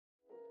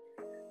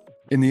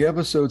In the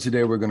episode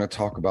today, we're going to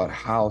talk about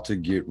how to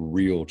get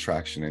real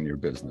traction in your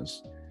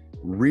business.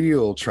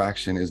 Real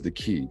traction is the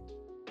key,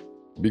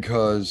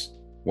 because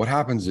what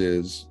happens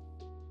is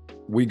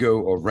we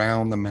go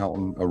around the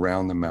mountain,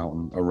 around the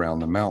mountain,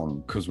 around the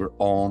mountain, because we're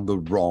on the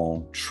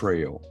wrong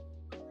trail.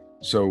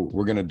 So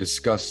we're going to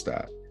discuss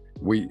that.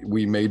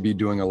 We may be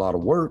doing a lot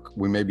of work,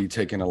 we may be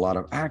taking a lot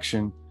of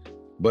action,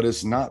 but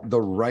it's not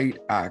the right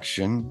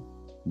action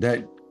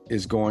that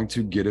is going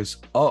to get us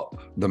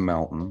up the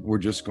mountain. We're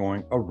just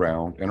going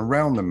around and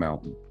around the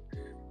mountain.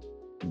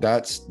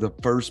 That's the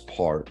first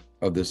part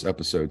of this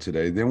episode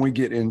today. Then we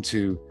get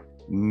into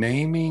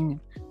naming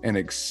and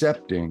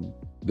accepting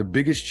the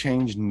biggest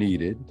change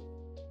needed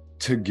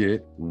to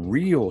get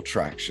real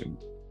traction,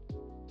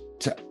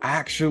 to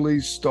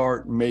actually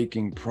start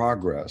making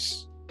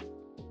progress,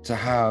 to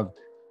have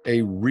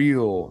a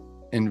real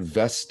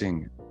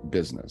investing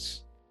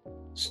business.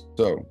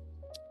 So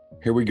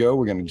here we go.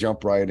 We're going to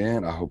jump right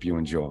in. I hope you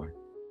enjoy.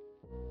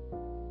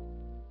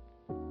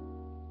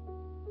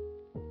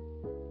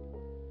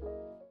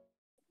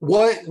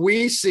 What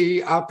we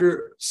see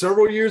after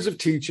several years of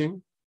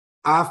teaching,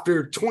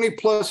 after 20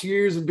 plus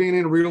years of being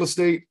in the real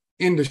estate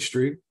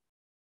industry,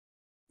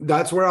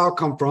 that's where I'll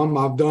come from.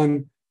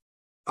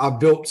 I've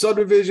built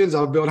subdivisions,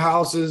 I've built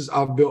houses,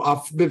 I've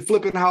been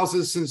flipping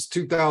houses since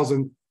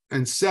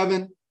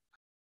 2007.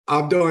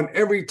 I've done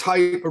every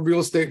type of real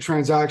estate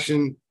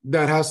transaction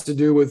that has to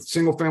do with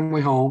single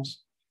family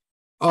homes.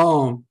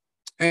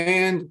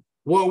 And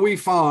what we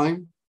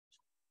find,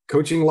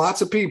 coaching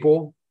lots of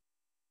people,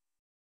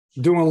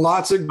 doing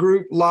lots of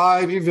group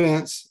live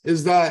events,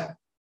 is that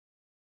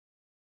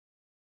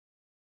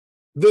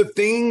the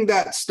thing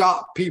that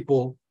stops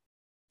people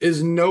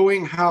is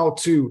knowing how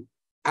to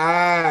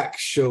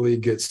actually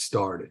get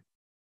started.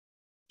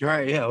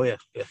 Right. Yeah.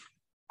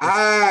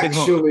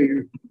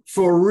 Actually,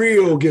 for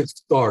real, get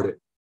started.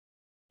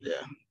 Yeah.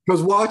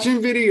 Because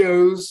watching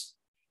videos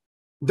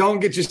don't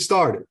get you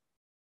started.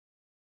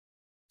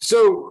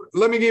 So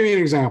let me give you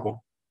an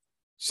example.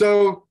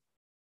 So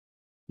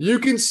you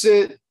can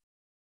sit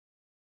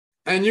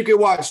and you can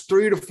watch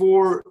 3 to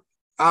 4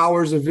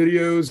 hours of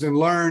videos and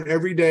learn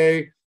every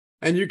day.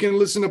 And you can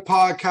listen to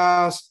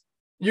podcasts.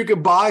 You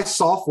can buy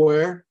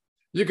software.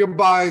 You can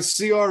buy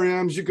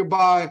CRMs. You can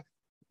buy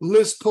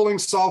list pulling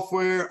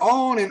software,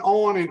 on and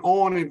on and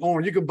on and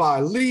on. You could buy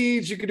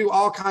leads. You could do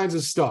all kinds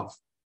of stuff.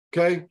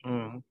 Okay.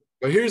 Mm-hmm.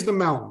 But here's the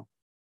mountain.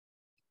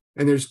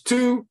 And there's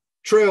 2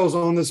 trails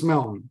on this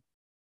mountain.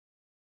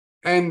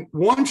 And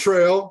one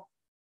trail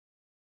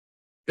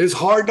is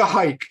hard to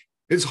hike.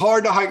 It's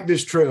hard to hike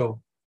this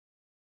trail.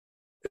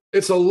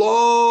 It's a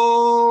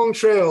long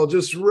trail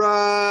just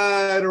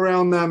right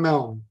around that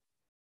mountain.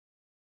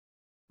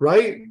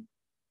 Right?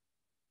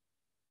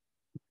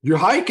 You're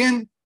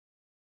hiking.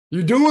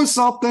 You're doing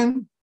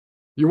something.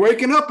 You're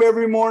waking up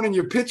every morning.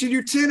 You're pitching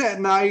your tent at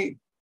night.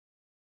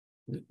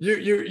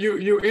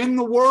 You're in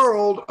the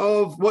world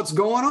of what's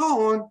going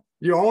on.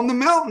 You're on the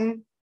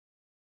mountain.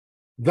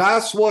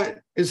 That's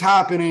what is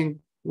happening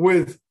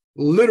with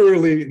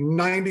literally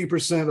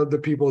 90% of the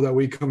people that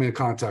we come in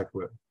contact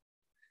with.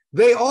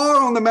 They are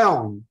on the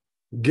mountain.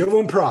 Give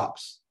them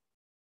props.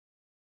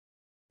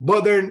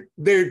 But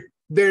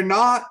they're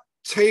not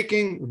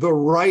taking the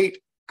right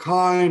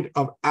kind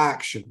of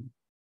action.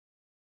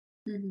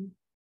 Mm-hmm.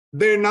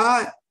 They're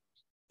not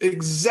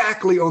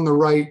exactly on the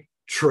right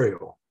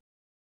trail.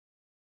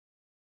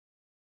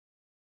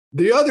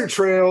 The other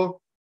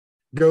trail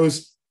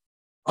goes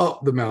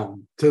up the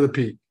mountain to the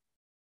peak.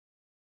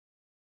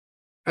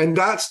 And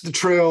that's the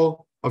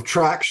trail of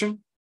traction.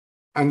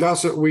 And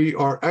that's what we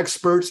are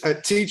experts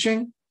at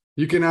teaching.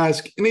 You can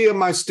ask any of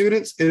my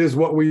students. It is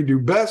what we do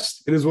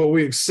best. It is what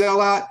we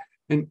excel at.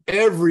 And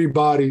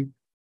everybody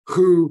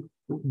who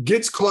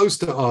gets close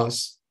to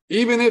us,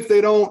 even if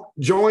they don't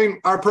join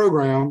our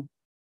program,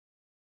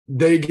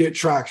 they get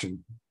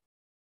traction.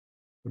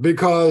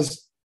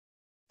 Because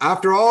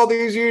after all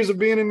these years of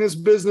being in this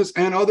business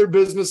and other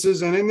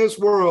businesses and in this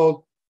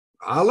world,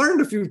 I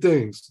learned a few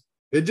things.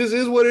 It just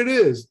is what it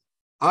is.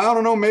 I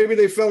don't know, maybe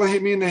they fell and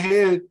hit me in the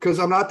head because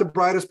I'm not the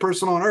brightest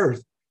person on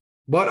earth.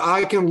 But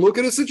I can look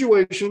at a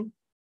situation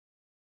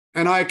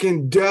and I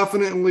can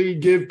definitely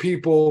give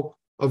people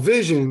a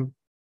vision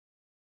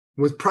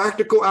with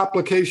practical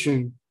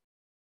application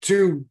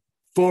to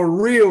for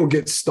real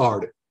get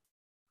started,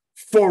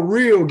 for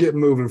real get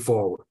moving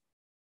forward.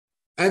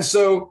 And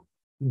so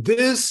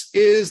this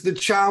is the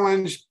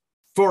challenge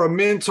for a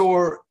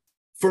mentor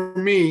for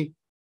me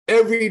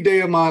every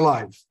day of my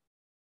life.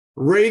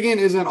 Reagan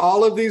is in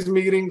all of these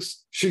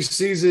meetings. She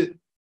sees it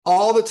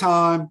all the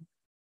time.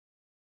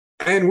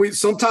 And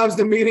sometimes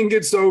the meeting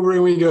gets over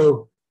and we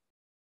go,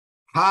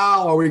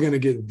 how are we going to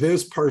get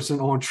this person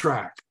on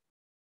track?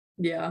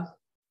 Yeah.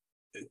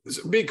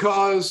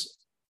 Because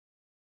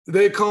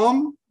they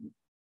come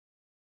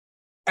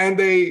and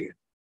they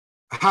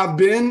have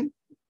been,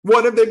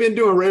 what have they been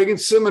doing, Reagan?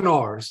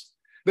 Seminars.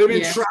 They've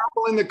been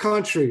traveling the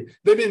country.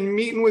 They've been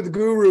meeting with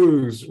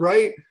gurus,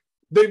 right?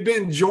 They've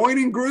been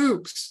joining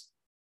groups.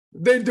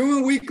 They're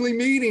doing weekly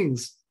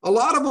meetings. A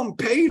lot of them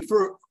paid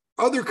for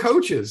other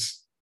coaches.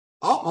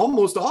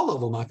 Almost all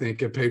of them, I think,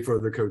 get paid for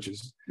other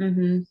coaches.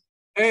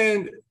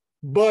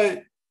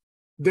 But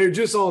they're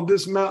just on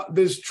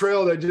this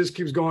trail that just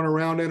keeps going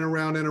around and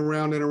around and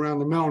around and around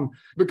the mountain,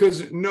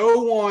 because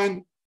no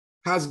one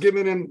has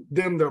given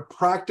them the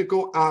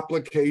practical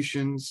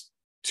applications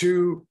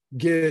to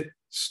get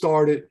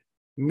started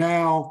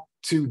now,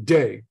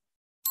 today.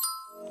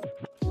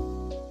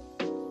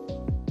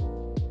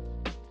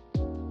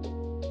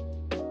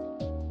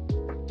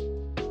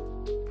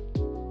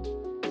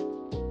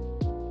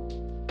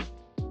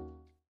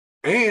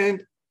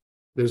 And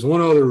there's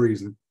one other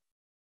reason.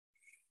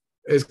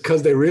 It's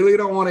because they really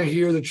don't want to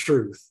hear the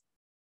truth.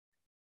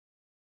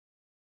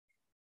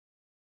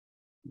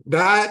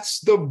 That's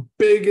the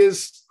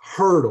biggest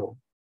hurdle.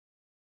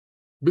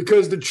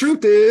 Because the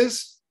truth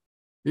is,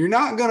 you're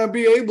not going to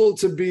be able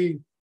to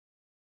be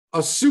a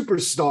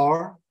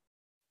superstar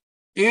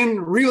in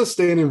real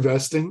estate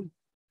investing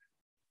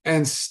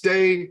and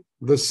stay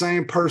the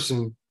same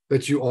person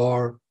that you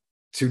are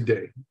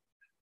today.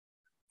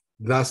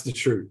 That's the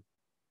truth.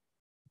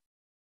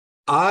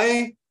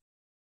 I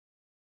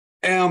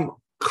am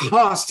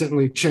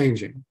constantly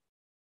changing.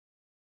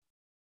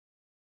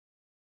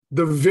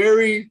 The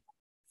very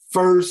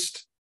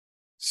first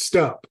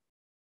step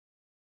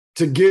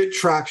to get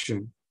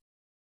traction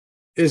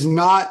is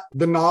not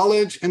the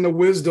knowledge and the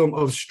wisdom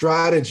of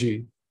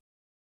strategy,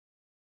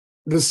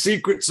 the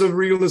secrets of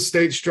real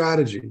estate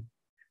strategy.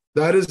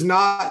 That is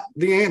not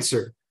the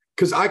answer,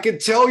 because I could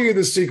tell you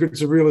the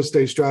secrets of real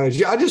estate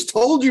strategy. I just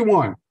told you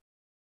one.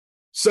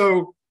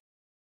 So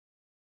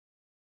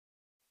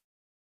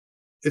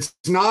it's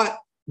not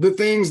the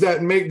things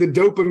that make the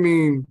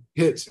dopamine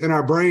hits in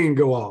our brain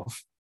go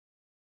off.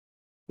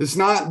 It's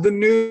not the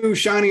new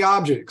shiny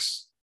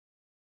objects.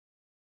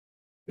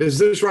 It's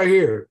this right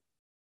here.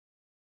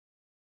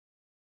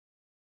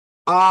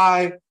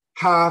 I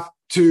have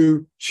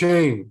to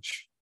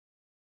change.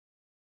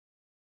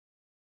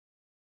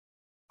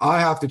 I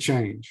have to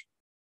change.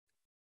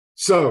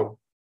 So,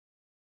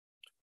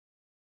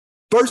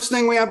 first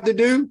thing we have to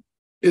do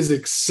is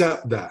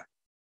accept that.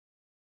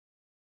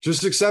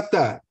 Just accept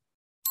that.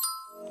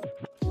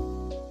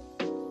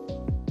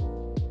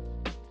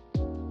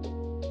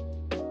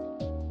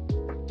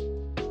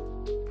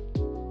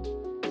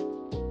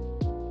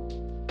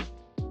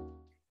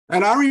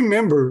 And I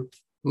remember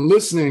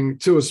listening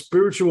to a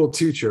spiritual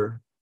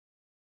teacher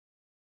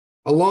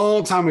a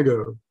long time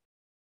ago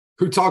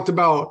who talked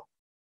about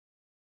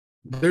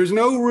there's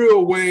no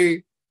real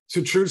way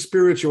to true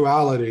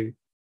spirituality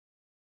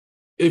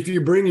if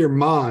you bring your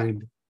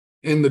mind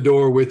in the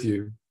door with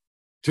you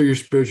to your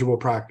spiritual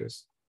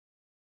practice.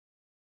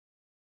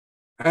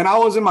 And I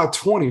was in my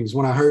 20s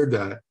when I heard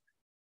that.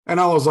 And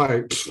I was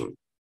like,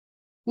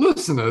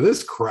 listen to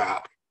this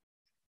crap.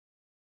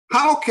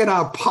 How can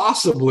I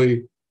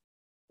possibly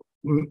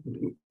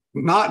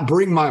not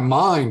bring my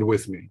mind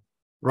with me,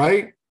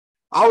 right?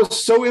 I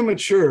was so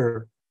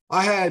immature.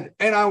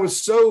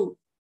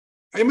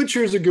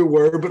 Immature is a good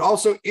word, but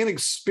also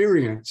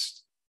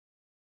inexperienced.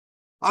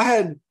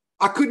 I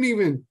couldn't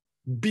even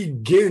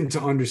begin to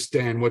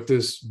understand what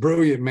this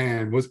brilliant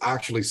man was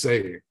actually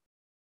saying.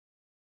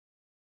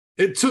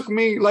 It took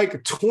me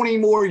like 20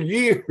 more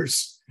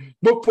years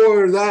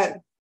before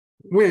that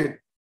went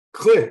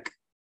click.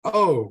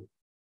 Oh,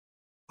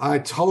 I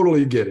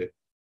totally get it.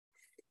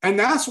 And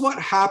that's what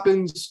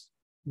happens.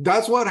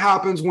 That's what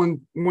happens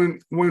when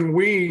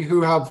we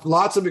who have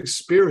lots of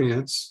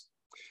experience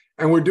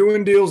and we're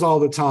doing deals all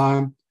the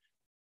time,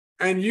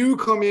 and you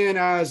come in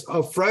as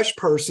a fresh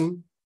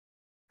person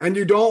and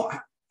you don't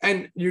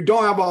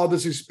have all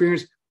this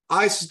experience.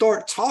 I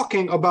start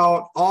talking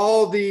about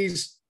all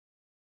these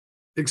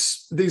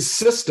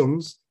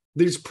systems,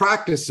 these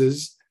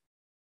practices,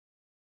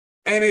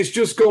 and it's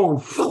just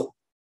going,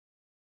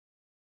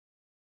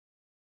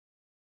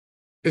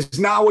 it's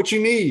not what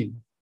you need.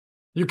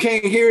 You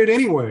can't hear it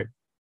anyway.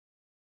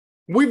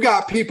 We've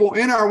got people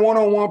in our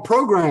one-on-one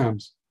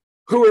programs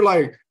who are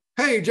like,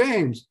 hey,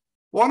 James,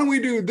 why don't we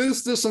do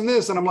this, this, and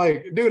this? And I'm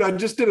like, dude, I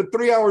just did a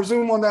 3-hour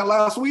Zoom on that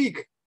last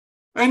week.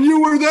 And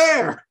you were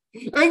there.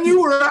 And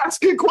you were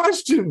asking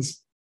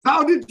questions.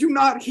 How did you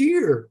not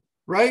hear?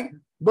 Right?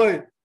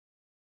 But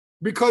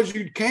because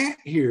you can't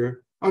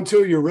hear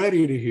until you're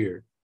ready to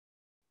hear.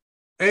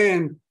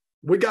 And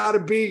we got to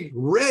be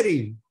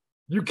ready.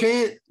 You've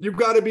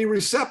got to be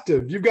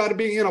receptive. You've got to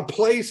be in a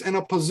place and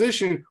a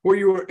position where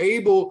you are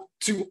able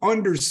to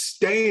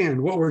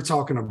understand what we're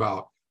talking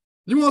about.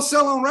 You want to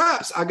sell on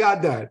wraps? I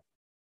got that.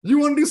 You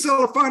want to do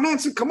seller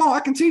financing? Come on, I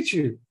can teach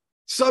you.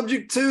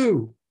 Subject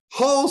to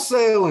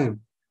wholesaling.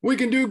 We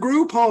can do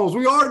group homes.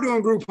 We are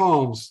doing group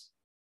homes.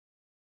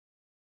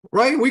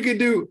 Right? We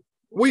do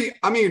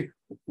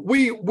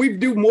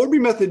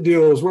Morby method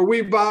deals where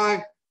we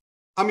buy.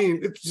 I mean,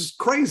 it's just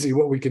crazy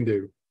what we can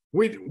do.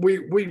 We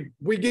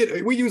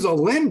use a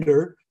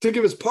lender to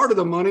give us part of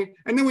the money,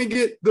 and then we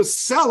get the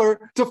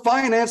seller to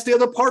finance the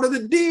other part of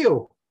the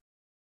deal.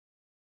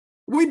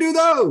 We do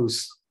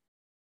those.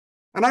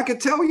 And I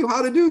could tell you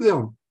how to do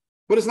them,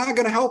 but it's not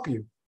going to help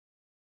you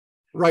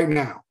right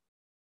now.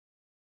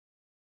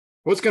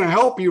 What's going to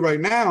help you right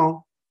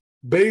now,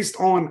 based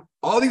on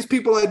all these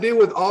people I deal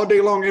with all day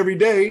long, every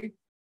day,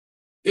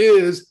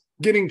 is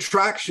getting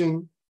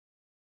traction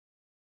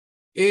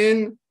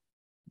in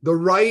the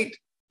right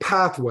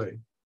pathway.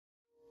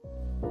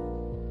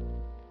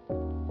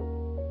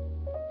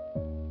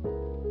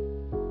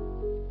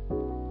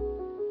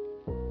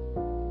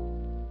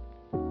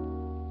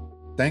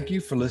 Thank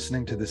you for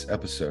listening to this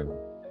episode.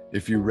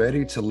 If you're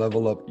ready to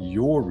level up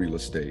your real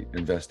estate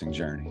investing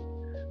journey,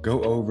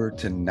 go over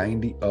to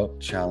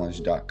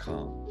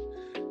 90upchallenge.com.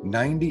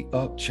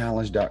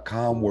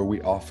 90upchallenge.com, where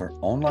we offer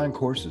online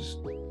courses,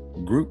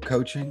 group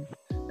coaching,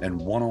 and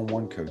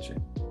one-on-one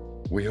coaching.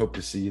 We hope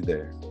to see you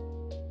there.